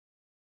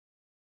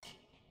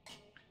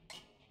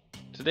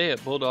Today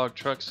at Bulldog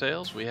Truck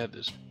Sales, we have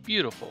this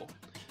beautiful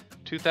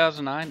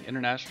 2009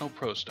 International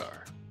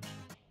Prostar.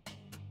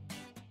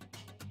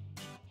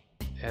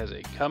 It has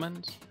a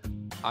Cummins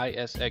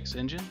ISX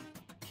engine.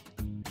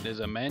 It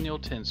is a manual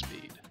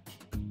 10-speed.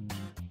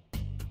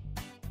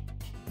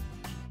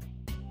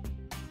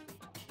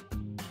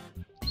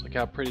 Look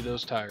how pretty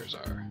those tires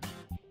are.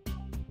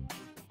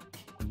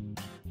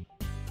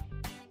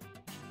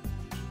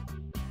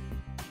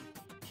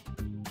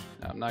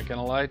 Now, I'm not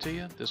gonna lie to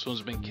you, this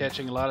one's been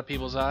catching a lot of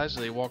people's eyes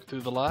as they walk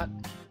through the lot.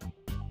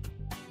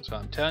 So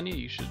I'm telling you,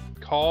 you should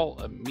call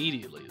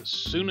immediately as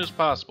soon as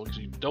possible because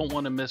you don't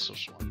want to miss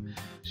this one.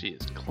 She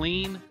is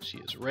clean, she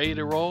is ready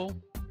to roll.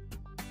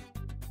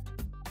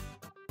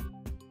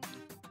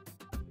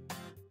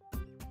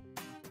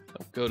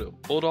 Go to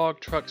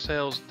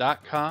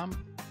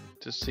bulldogtrucksales.com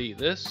to see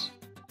this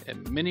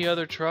and many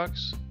other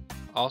trucks,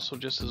 also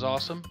just as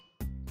awesome.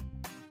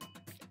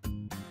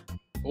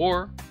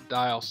 Or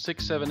dial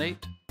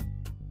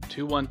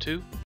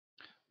 678-212-1302.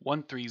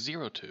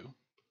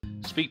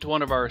 Speak to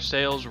one of our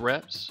sales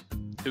reps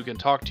who can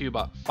talk to you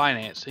about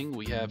financing.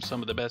 We have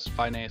some of the best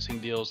financing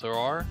deals there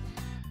are.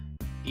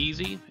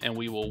 Easy, and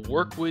we will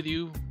work with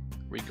you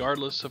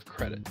regardless of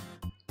credit.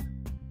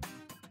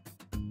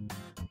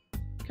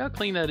 Look how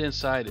clean that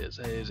inside is.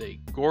 It is a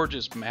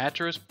gorgeous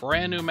mattress,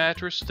 brand new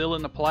mattress, still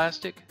in the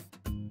plastic.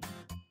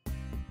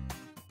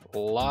 A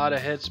lot of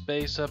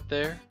headspace up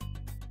there.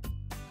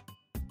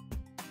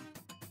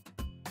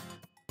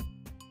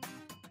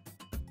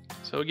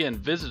 So again,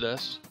 visit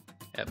us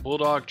at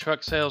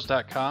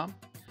bulldogtrucksales.com.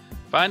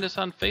 Find us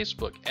on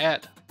Facebook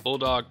at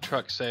Bulldog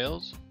Truck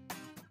Sales.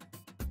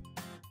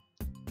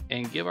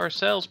 And give our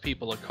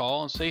salespeople a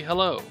call and say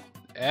hello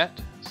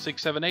at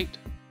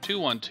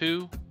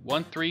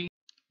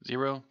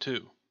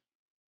 678-212-1302.